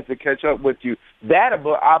that begins to catch up with you. That,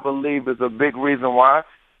 I believe, is a big reason why.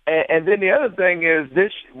 And then the other thing is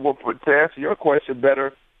to answer your question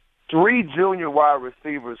better, 3 junior wide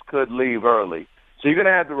receivers could leave early. So you're going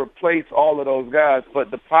to have to replace all of those guys.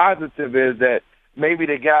 But the positive is that maybe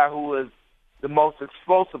the guy who is the most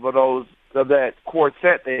explosive of that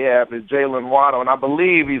quartet they have is Jalen Waddle, and I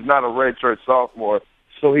believe he's not a redshirt sophomore,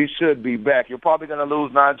 so he should be back. You're probably going to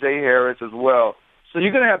lose Najee Harris as well. So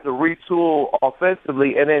you're going to have to retool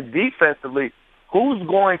offensively, and then defensively, who's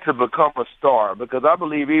going to become a star? Because I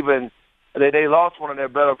believe even they lost one of their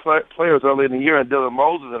better players early in the year in Dylan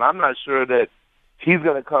Moses, and I'm not sure that he's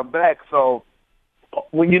going to come back. So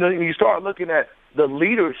when you start looking at the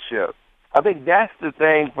leadership, I think that's the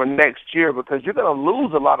thing for next year, because you're going to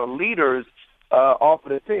lose a lot of leaders off of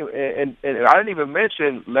the team. And I didn't even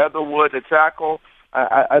mention Leatherwood, the tackle.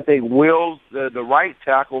 I think Wills, the right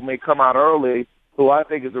tackle, may come out early, who I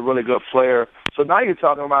think is a really good player. So now you're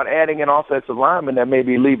talking about adding an offensive lineman that may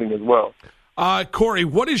be leaving as well. Corey,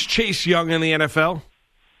 what is Chase Young in the NFL?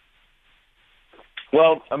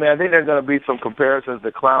 Well, I mean, I think there's going to be some comparisons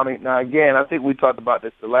to Clowney. Now, again, I think we talked about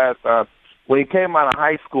this the last time. When he came out of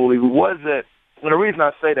high school, he wasn't – and the reason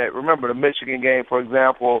I say that, remember the Michigan game, for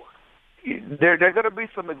example, there are going to be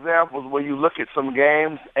some examples where you look at some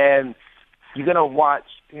games and you're going to watch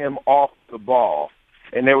him off the ball.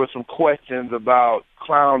 And there were some questions about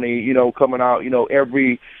Clowney, coming out,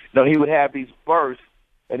 he would have these bursts,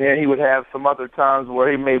 and then he would have some other times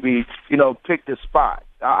where he maybe, picked his spot.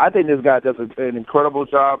 I think this guy does an incredible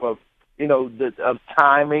job of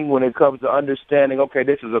timing when it comes to understanding, okay,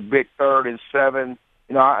 this is a big 3rd and 7.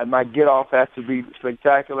 My get-off has to be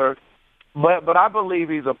spectacular. But I believe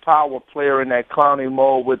he's a power player in that Clowney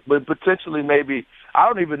mold with potentially maybe, I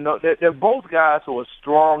don't even know, they're both guys who are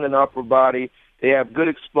strong in the upper body. They have good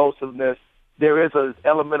explosiveness. There is an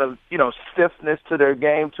element of, stiffness to their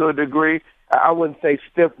game to a degree. I wouldn't say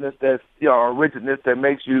stiffness that's, or rigidness that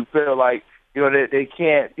makes you feel like, they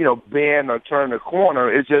can't, bend or turn the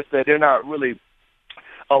corner. It's just that they're not really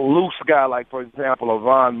a loose guy like, for example, a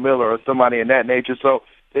Von Miller or somebody in that nature. So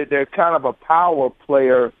they're kind of a power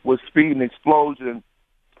player with speed and explosion.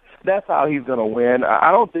 That's how he's going to win.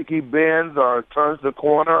 I don't think he bends or turns the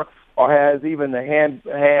corner or has even the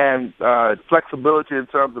hand flexibility in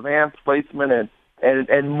terms of hand placement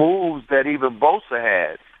and moves that even Bosa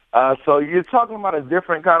had. So you're talking about a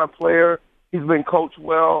different kind of player. He's been coached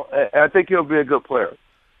well. I think he'll be a good player.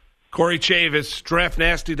 Corey Chavous,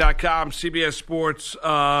 DraftNasty.com, CBS Sports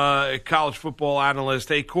college football analyst.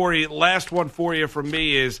 Hey, Corey, last one for you from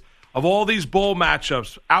me is, of all these bowl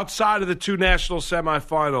matchups, outside of the 2 national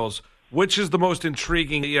semifinals, which is the most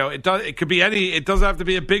intriguing? It could be any. It doesn't have to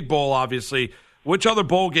be a big bowl, obviously. Which other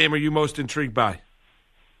bowl game are you most intrigued by?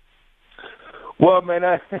 Well, man,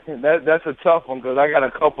 that's a tough one because I got a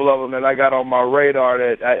couple of them that I got on my radar.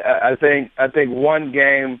 That I think one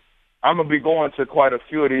game I'm gonna be going to quite a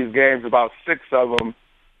few of these games, about 6 of them.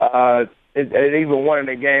 And even one of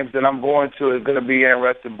the games that I'm going to is going to be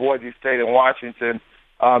interesting. Boise State and Washington,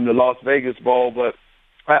 the Las Vegas Bowl. But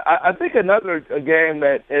I think another game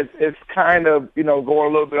that is kind of going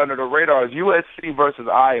a little bit under the radar is USC versus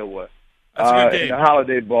Iowa in the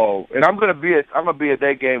Holiday Bowl, and I'm gonna be at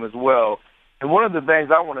that game as well. And one of the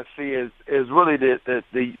things I want to see is really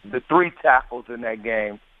the 3 tackles in that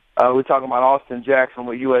game. We're talking about Austin Jackson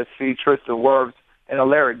with USC, Tristan Wirfs, and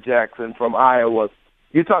Alaric Jackson from Iowa.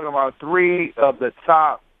 You're talking about 3 of the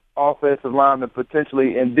top offensive linemen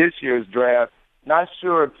potentially in this year's draft. Not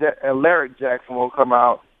sure if Alaric Jackson will come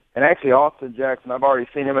out. And actually, Austin Jackson, I've already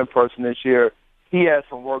seen him in person this year. He has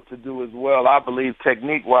some work to do as well, I believe,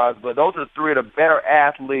 technique-wise. But those are 3 of the better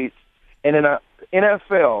athletes. And in an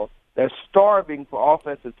NFL that's starving for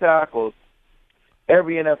offensive tackles,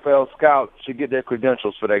 every NFL scout should get their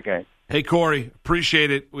credentials for that game. Hey, Corey,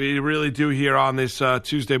 appreciate it. We really do here on this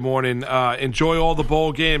Tuesday morning. Enjoy all the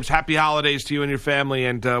bowl games. Happy holidays to you and your family,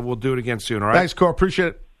 and we'll do it again soon, all right? Thanks, Corey. Appreciate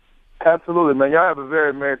it. Absolutely, man. Y'all have a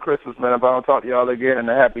very Merry Christmas, man. If I don't talk to y'all again, and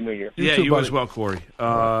a Happy New Year. You as well, Corey.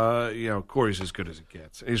 Corey's as good as it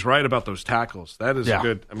gets. He's right about those tackles. That is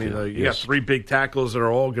good. I mean, you got 3 big tackles that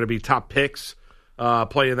are all going to be top picks.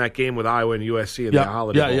 Playing that game with Iowa and USC in the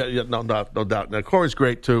Holiday Bowl. No doubt. Now, Corey's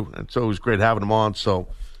great, too, and it's always great having him on, so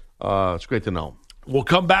it's great to know him. We'll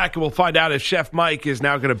come back and we'll find out if Chef Mike is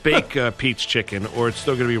now going to bake Pete's chicken or it's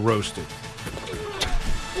still going to be roasted.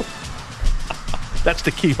 That's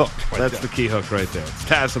the key hook. That's the key hook right there. It's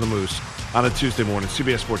Taz and the Moose on a Tuesday morning,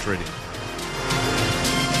 CBS Sports Radio.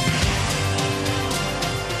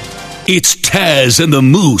 It's Taz and the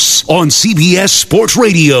Moose on CBS Sports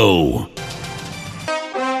Radio.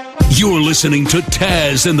 You're listening to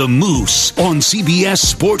Taz and the Moose on CBS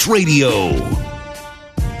Sports Radio.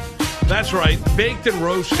 That's right. Baked and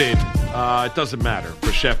roasted, it doesn't matter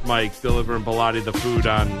for Chef Mike delivering Bilotti the food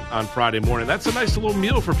on Friday morning. That's a nice little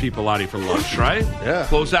meal for Pete Bilotti for lunch, right? Yeah.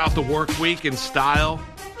 Close out the work week in style.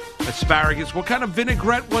 Asparagus. What kind of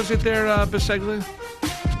vinaigrette was it there, Biseglia?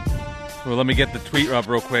 Well, let me get the tweet up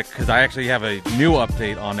real quick because I actually have a new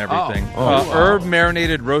update on everything. Wow. Herb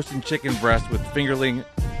marinated roasted chicken breast with fingerling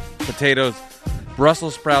potatoes,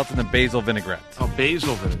 Brussels sprouts, and a basil vinaigrette. Oh,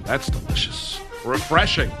 basil vinaigrette. That's delicious.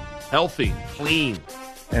 Refreshing. Healthy. Clean.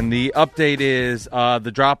 And the update is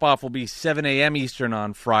the drop-off will be 7 a.m. Eastern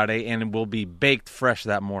on Friday, and it will be baked fresh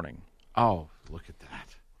that morning. Oh, look at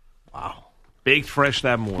that. Wow. Baked fresh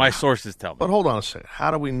that morning. My sources tell me. But hold on a second.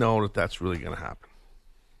 How do we know that that's really going to happen?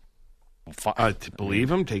 To believe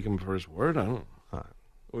him, take him for his word. I don't know.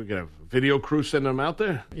 We're going to have a video crew sending him out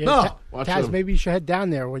there? Yeah, no. Taz, maybe you should head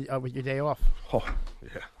down there with your day off.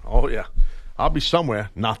 Oh, yeah. I'll be somewhere,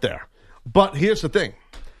 not there. But here's the thing.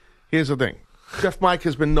 Chef Mike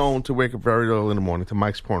has been known to wake up very early in the morning, to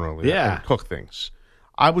Mike's point earlier, and cook things.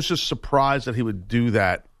 I was just surprised that he would do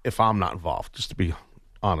that if I'm not involved, just to be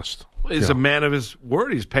honest. Well, he's a man of his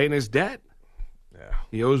word. He's paying his debt. Yeah.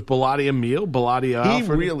 He owes Bilotti a meal.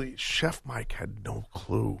 Bilotti Chef Mike had no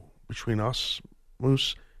clue between us,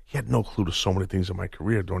 Moose. He had no clue to so many things in my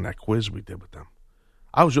career during that quiz we did with them.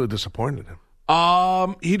 I was really disappointed in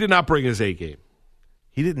him. He did not bring his A game.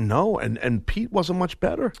 He didn't know, and Pete wasn't much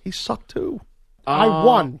better. He sucked too. I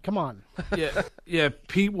won. Come on. Yeah.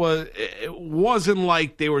 Pete was. It wasn't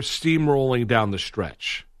like they were steamrolling down the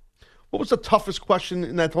stretch. What was the toughest question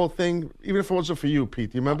in that whole thing? Even if it wasn't for you,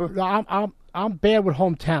 Pete, do you remember? I'm bad with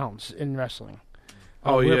hometowns in wrestling.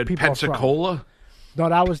 You had Pensacola? No,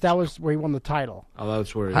 that was where he won the title. Oh,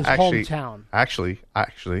 that's where his hometown. Actually,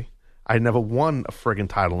 I never won a friggin'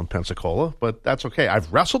 title in Pensacola, but that's okay.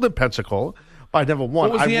 I've wrestled in Pensacola, but I never won.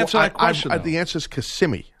 What was the answer to that question? The answer is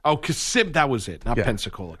Kissimmee. Oh, Kissimmee, that was it, not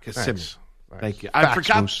Pensacola. Kissimmee. Thanks. Thank you.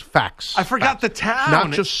 Facts. I forgot the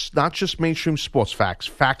town. Not just mainstream sports facts.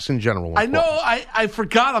 Facts in general. I know. I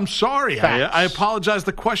forgot. I'm sorry. I apologize.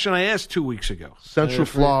 The question I asked 2 weeks ago. Central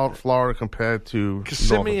Florida compared to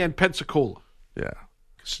Kissimmee and Pensacola. Yeah.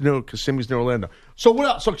 Kissimmee's near Orlando. So what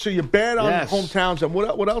else? So you're bad on hometowns, and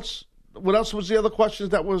what else? What else was the other questions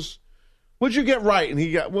that was? What did you get right? And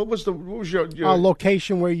he got what was your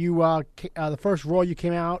location where you the first Raw you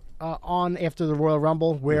came out on after the Royal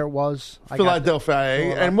Rumble, where it was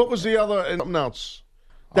Philadelphia. And what was the other and something else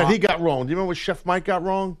that he got wrong? Do you remember what Chef Mike got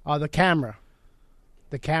wrong? The camera.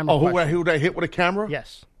 The camera. Oh, who they hit with a camera?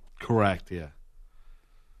 Yes. Correct. Yeah.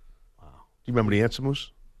 Wow. Do you remember the answer,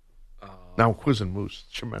 Moose? Now I'm quizzing Moose.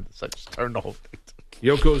 Tremendous. I just turned the whole thing.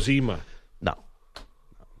 Yokozuna. No.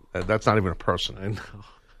 That's not even a person. I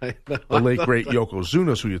know. The late, great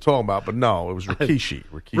Yokozuna's who you're talking about, but no, it was Rikishi.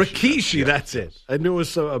 Rikishi, that's it. I knew it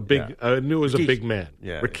was a big. I knew it was a big man.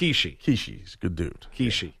 Yeah, Rikishi. Kishi's a good dude.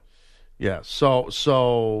 Kishi. Yeah.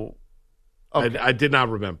 So. Okay. I did not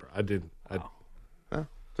remember. I didn't.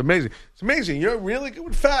 It's amazing. It's amazing. You're really good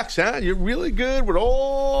with facts, huh? You're really good with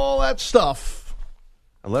all that stuff,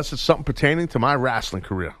 unless it's something pertaining to my wrestling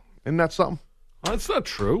career. Isn't that something? That's not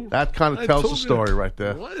true. That kind of tells the story right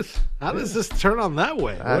there. What? How does this turn on that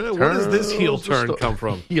way? Where does this heel turn come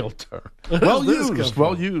from? Heel turn. Well used.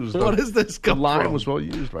 Well used. What does this come from? The line was well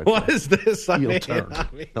used right What there. is this? Heel turn.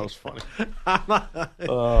 That was funny.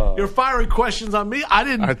 You're firing questions on me.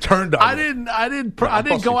 I turned on you. I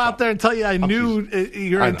didn't go out there and tell you I knew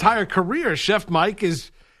your entire career. Chef Mike has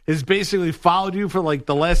basically followed you for like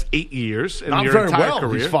the last 8 years. Not your very entire well.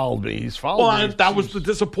 career. He's followed me. That was the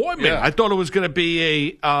disappointment. Yeah. I thought it was going to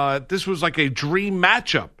be this was like a dream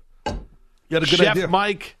matchup. You had a good Chef idea.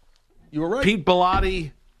 Mike, you were right. Pete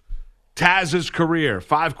Bellotti, Taz's career.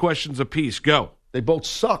 5 questions apiece. Go. They both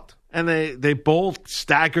sucked. And they both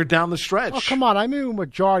staggered down the stretch. Oh, come on. I knew a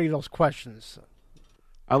majority of those questions.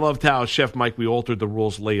 I loved how Chef Mike, we altered the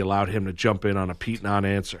rules late, allowed him to jump in on a Pete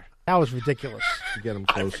non-answer. That was ridiculous. To get him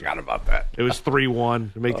closer. I forgot about that. It was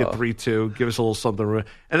 3-1 to make it 3-2. Give us a little something.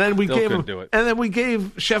 And then we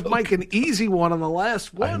gave Chef Mike an easy one on the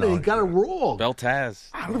last one, and he got it wrong. Bell Taz.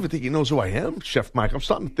 I don't even think he knows who I am, Chef Mike. I'm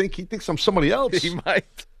starting to think he thinks I'm somebody else. He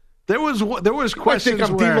might. There was questions I think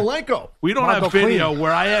I'm where Dean Malenko. We don't have video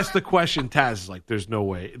where I asked the question. Taz is like, "There's no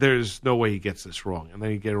way he gets this wrong," and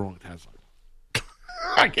then he get it wrong. Taz is like,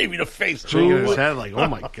 I gave you the face. Shaking his head like, "Oh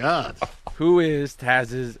my god." Who is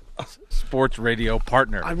Taz's sports radio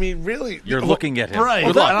partner? I mean, really? You're looking at him. Right.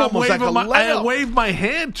 I waved my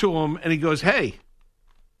hand to him, and he goes, "Hey."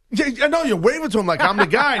 Yeah, I know you're waving to him like I'm the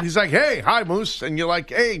guy, and he's like, "Hey, hi, Moose," and you're like,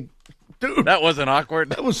 "Hey, dude." That wasn't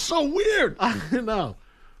awkward. That was so weird. I know.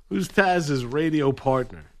 Who's Taz's radio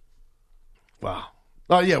partner? Wow.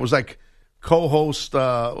 Oh yeah, it was like co-host.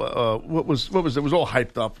 What was it? It was all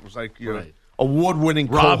hyped up. It was like award-winning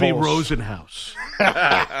Robbie co-host. Rosenhaus.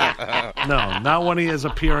 No, not when he has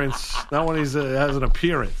appearance. Not when he has an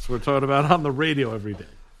appearance. We're talking about on the radio every day.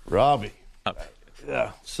 Robbie.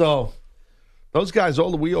 Yeah. So those guys,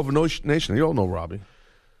 all the We Over Nation, they all know Robbie.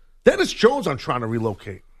 Dennis Jones, I'm trying to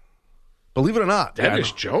relocate. Believe it or not.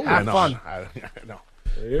 Dennis Jones. Have fun. I know.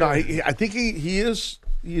 Yeah. No, I think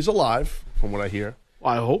he's alive, from what I hear.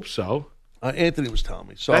 Well, I hope so. Anthony was telling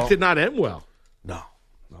me. So that did not end well. No.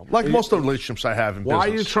 Like most of the relationships I have in business. Why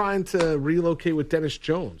are you trying to relocate with Dennis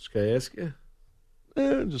Jones? Can I ask you?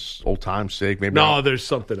 Just old time's sake. Maybe. No, there's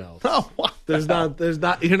something else. No, what? There's not.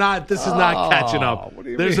 You're not. This is not catching up. What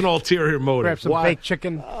do you there's mean? an ulterior motive. Grab some baked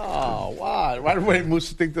chicken. Oh, why? Right away,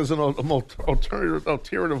 Moose think there's an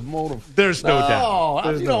alternative motive. There's no doubt.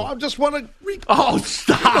 I just want to. Oh,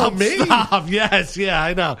 stop! me. Stop! Yes, yeah,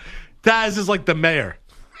 I know. Taz is like the mayor.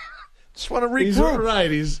 Just want to regroup. He's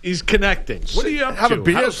right. He's connecting. What are you up to? Have a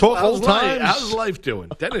beer, talk old times. How's life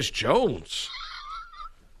doing? Dennis Jones,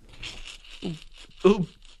 who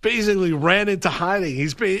basically ran into hiding.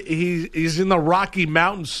 He's in the Rocky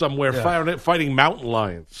Mountains somewhere fighting mountain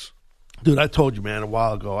lions. Dude, I told you, man, a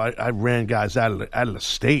while ago. I ran guys out of the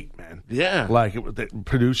state, man. Yeah, like the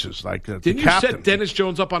producers, like Didn't the you captain. set Dennis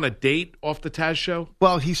Jones up on a date off the Taz show?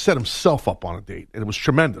 Well, he set himself up on a date, and it was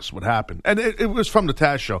tremendous what happened. And it was from the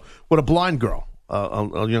Taz show with a blind girl,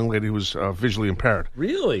 a young lady who was visually impaired.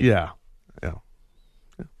 Really? Yeah.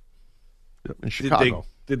 In Chicago.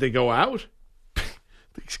 Did they go out?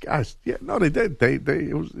 These guys, they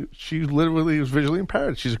did. She literally was visually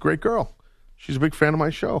impaired. She's a great girl. She's a big fan of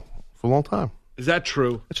my show for a long time. Is that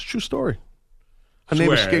true? It's a true story. Her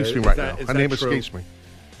name escapes me right now. Her name escapes me.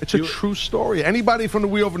 It's a true story. Anybody from the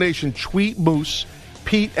We Over Nation, tweet Moose,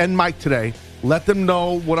 Pete, and Mike today. Let them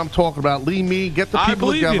know what I'm talking about. Lee, me, get the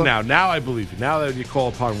people together. I believe you now. Now I believe you. Now that you call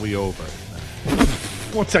upon We Over.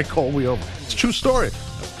 What's that call We Over? It's a true story.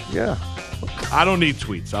 Yeah. I don't need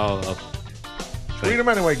tweets. I'll tweet them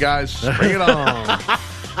anyway, guys. Bring it on.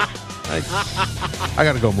 I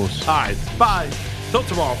got to go, Moose. All right. Bye. Till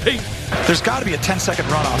tomorrow. Peace. There's got to be a 10-second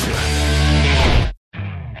runoff here.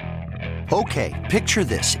 Okay, picture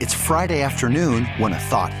this. It's Friday afternoon when a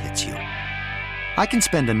thought hits you. I can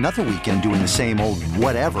spend another weekend doing the same old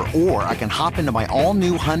whatever, or I can hop into my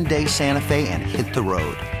all-new Hyundai Santa Fe and hit the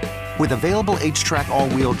road. With available H-Track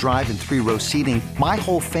all-wheel drive and 3-row seating, my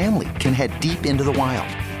whole family can head deep into the wild.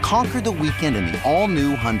 Conquer the weekend in the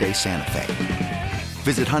all-new Hyundai Santa Fe.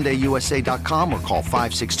 Visit HyundaiUSA.com or call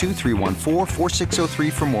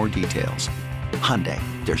 562-314-4603 for more details. Hyundai,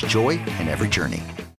 there's joy in every journey.